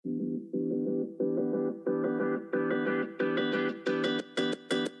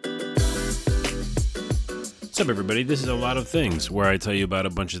up, everybody? This is A Lot of Things, where I tell you about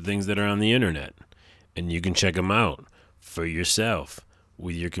a bunch of things that are on the internet, and you can check them out for yourself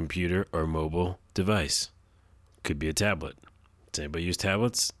with your computer or mobile device. Could be a tablet. Does anybody use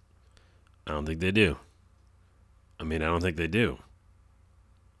tablets? I don't think they do. I don't think they do.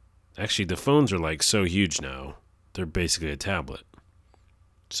 Actually, the phones are like so huge now, they're basically a tablet.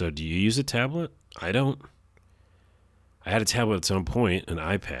 So do you use a tablet? I don't. I had a tablet at some point, an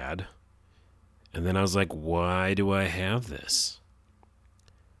iPad, and then I was like, why do I have this?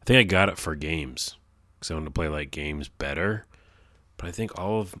 I think I got it for games, because I wanted to play like games better, but I think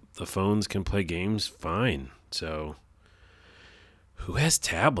all of the phones can play games fine. So who has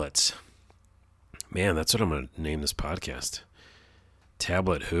tablets? Man, that's what I'm going to name this podcast.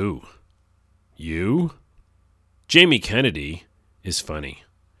 Tablet who? You? Jamie Kennedy is funny.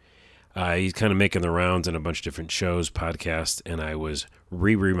 He's kind of making the rounds in a bunch of different shows, podcasts, and I was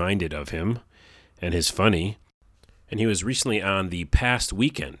reminded of him and his funny. And he was recently on The Past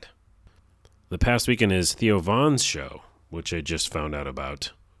Weekend. The Past Weekend is Theo Von's show, which I just found out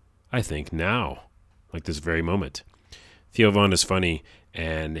about, I think, now, like this very moment. Theo Von is funny,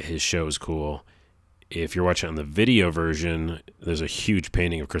 and his show is cool. If you're watching on the video version, there's a huge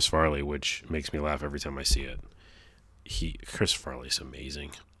painting of Chris Farley, which makes me laugh every time I see it. Chris Farley's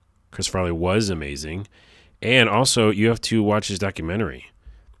amazing. Chris Farley was amazing. And also, you have to watch his documentary.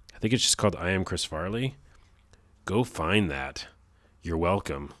 I think it's just called I Am Chris Farley. Go find that. You're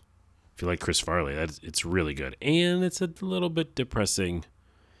welcome. If you like Chris Farley, it's really good. And it's a little bit depressing,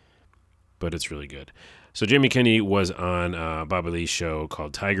 but it's really good. So Jamie Kennedy was on Bobby Lee's show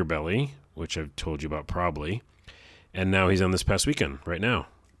called Tiger Belly, which I've told you about probably. And now he's on This Past Weekend right now,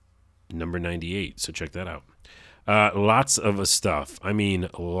 number 98. So check that out. Lots of stuff.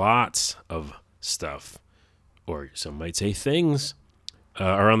 Lots of stuff. Or some might say things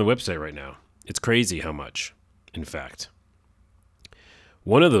are on the website right now. It's crazy how much, in fact.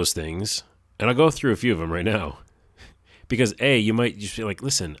 One of those things, and I'll go through a few of them right now, because you might just be like,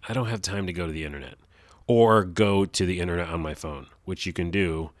 listen, I don't have time to go to the internet or go to the internet on my phone, which you can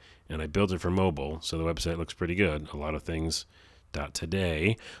do. And I built it for mobile, so the website looks pretty good. A lot of things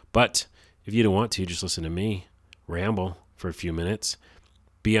 .today. But if you don't want to, just listen to me ramble for a few minutes.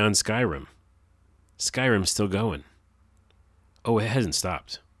 Beyond Skyrim. Skyrim's still going. Oh, it hasn't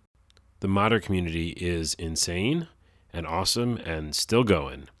stopped. The modder community is insane and awesome and still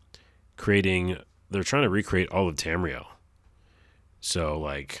going. They're trying to recreate all of Tamriel. So,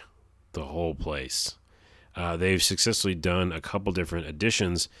 like, the whole place. They've successfully done a couple different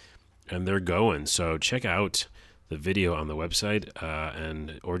editions, and they're going. So check out the video on the website,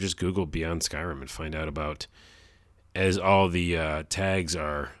 or just Google Beyond Skyrim and find out about, as all the tags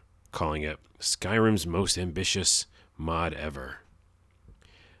are calling it, Skyrim's most ambitious mod ever.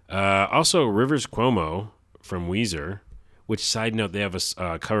 Also, Rivers Cuomo from Weezer, which, side note, they have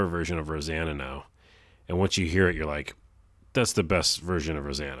a cover version of Rosanna now. And once you hear it, you're like, that's the best version of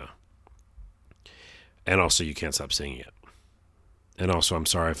Rosanna. And also, you can't stop singing it. And also, I'm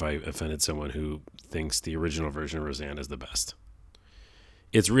sorry if I offended someone who thinks the original version of Rosanna is the best.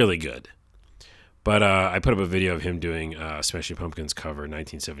 It's really good. But I put up a video of him doing Smashing Pumpkins cover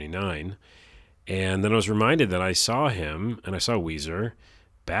 1979. And then I was reminded that I saw him, and I saw Weezer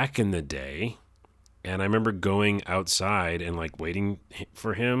back in the day. And I remember going outside and like waiting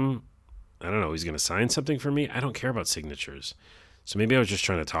for him. I don't know, he's going to sign something for me. I don't care about signatures. So maybe I was just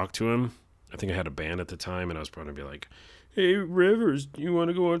trying to talk to him. I think I had a band at the time, and I was probably be like, hey, Rivers, do you want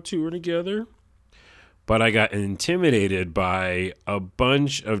to go on tour together? But I got intimidated by a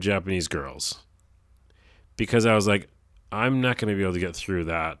bunch of Japanese girls because I was like, I'm not going to be able to get through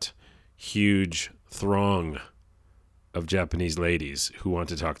that huge throng of Japanese ladies who want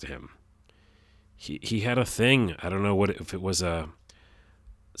to talk to him. He had a thing. I don't know if it was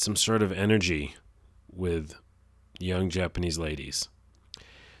some sort of energy with young Japanese ladies.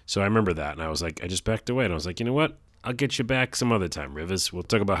 So I remember that, and I was like, I just backed away, and I was like, you know what? I'll get you back some other time, Rivers. We'll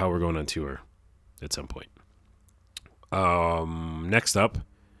talk about how we're going on tour at some point. Next up,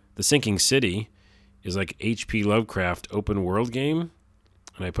 The Sinking City is like H.P. Lovecraft open world game,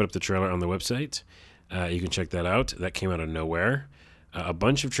 and I put up the trailer on the website. You can check that out. That came out of nowhere. A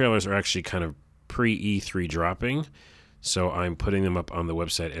bunch of trailers are actually kind of pre-E3 dropping, so I'm putting them up on the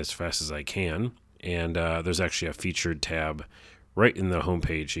website as fast as I can. And there's actually a featured tab right in the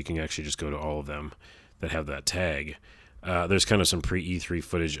homepage. You can actually just go to all of them that have that tag. There's kind of some pre-E3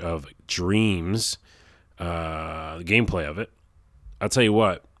 footage of Dreams, the gameplay of it. I'll tell you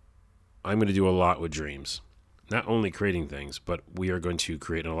what, I'm going to do a lot with Dreams. Not only creating things, but we are going to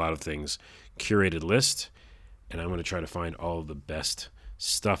create a lot of things, curated list, and I'm going to try to find all of the best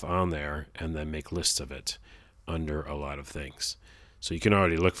stuff on there and then make lists of it. under a lot of things. So you can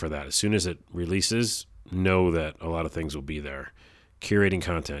already look for that. As soon as it releases, know that a lot of things will be there. Curating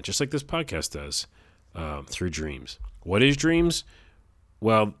content, just like this podcast does, through Dreams. What is Dreams?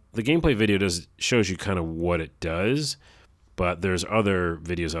 Well, the gameplay video shows you kind of what it does, but there's other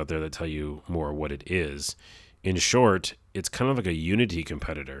videos out there that tell you more what it is. In short, it's kind of like a Unity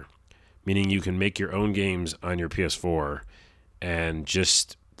competitor, meaning you can make your own games on your PS4, and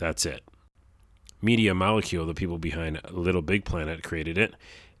just that's it. Media Molecule, the people behind Little Big Planet, created it,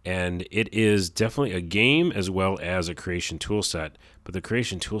 and it is definitely a game as well as a creation tool set, but the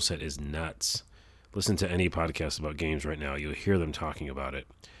creation tool set is nuts. Listen to any podcast about games right now, you'll hear them talking about it.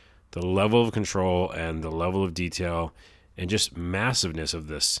 The level of control and the level of detail and just massiveness of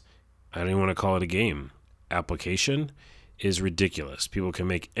this, I don't even want to call it a game, application is ridiculous. People can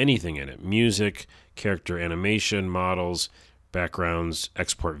make anything in it. Music, character animation, models, backgrounds,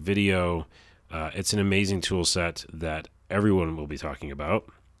 export video. It's an amazing tool set that everyone will be talking about.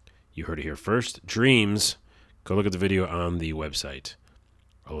 You heard it here first. Dreams. Go look at the video on the website.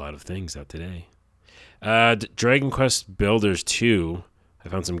 A lot of things out today. Dragon Quest Builders 2. I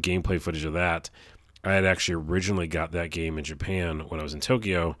found some gameplay footage of that. I had actually originally got that game in Japan when I was in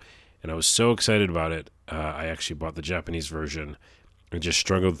Tokyo, and I was so excited about it. I actually bought the Japanese version and just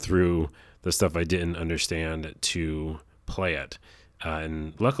struggled through the stuff I didn't understand to play it.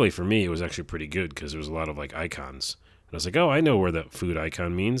 And luckily for me, it was actually pretty good because there was a lot of like icons. And I was like, oh, I know where that food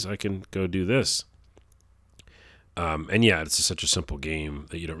icon means. I can go do this. And yeah, it's such a simple game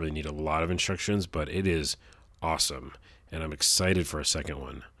that you don't really need a lot of instructions, but it is awesome. And I'm excited for a second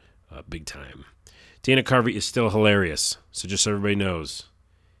one. Big time. Dana Carvey is still hilarious. So just so everybody knows,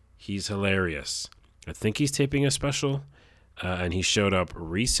 he's hilarious. I think he's taping a special. And he showed up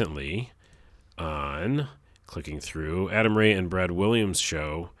recently on... clicking through Adam Ray and Brad Williams'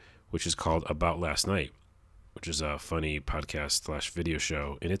 show, which is called About Last Night, which is a funny podcast / video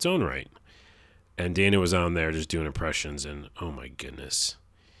show in its own right. And Dana was on there just doing impressions, and oh my goodness,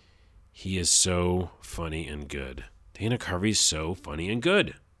 he is so funny and good. Dana Carvey's so funny and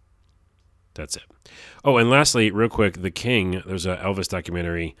good. That's it. Oh, and lastly, real quick, The King, there's an Elvis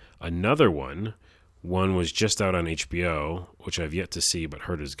documentary, another one. One was just out on HBO, which I've yet to see, but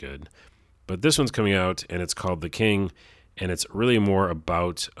heard is good. But this one's coming out, and it's called The King, and it's really more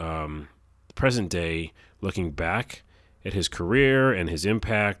about present day, looking back at his career and his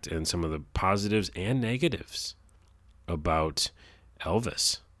impact and some of the positives and negatives about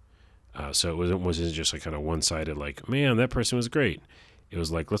Elvis. So it wasn't just like kind of one-sided, like, man, that person was great. It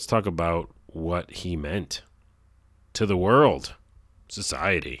was like, let's talk about what he meant to the world,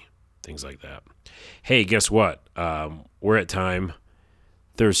 society, things like that. Hey, guess what? We're at time.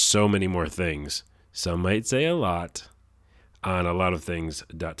 There's so many more things. Some might say a lot on a lot of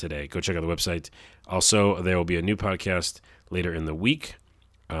things.today. Go check out the website. Also, there will be a new podcast later in the week.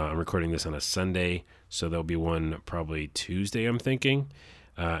 I'm recording this on a Sunday, so there'll be one probably Tuesday, I'm thinking,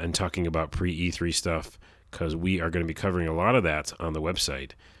 and talking about pre-E3 stuff, because we are going to be covering a lot of that on the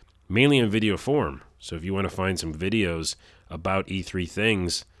website, mainly in video form. So if you want to find some videos about E3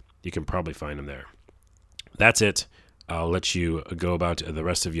 things, you can probably find them there. That's it. I'll let you go about the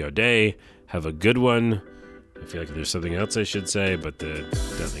rest of your day. Have a good one. I feel like there's something else I should say, but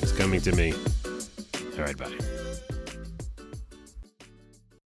nothing's coming to me. All right, bye.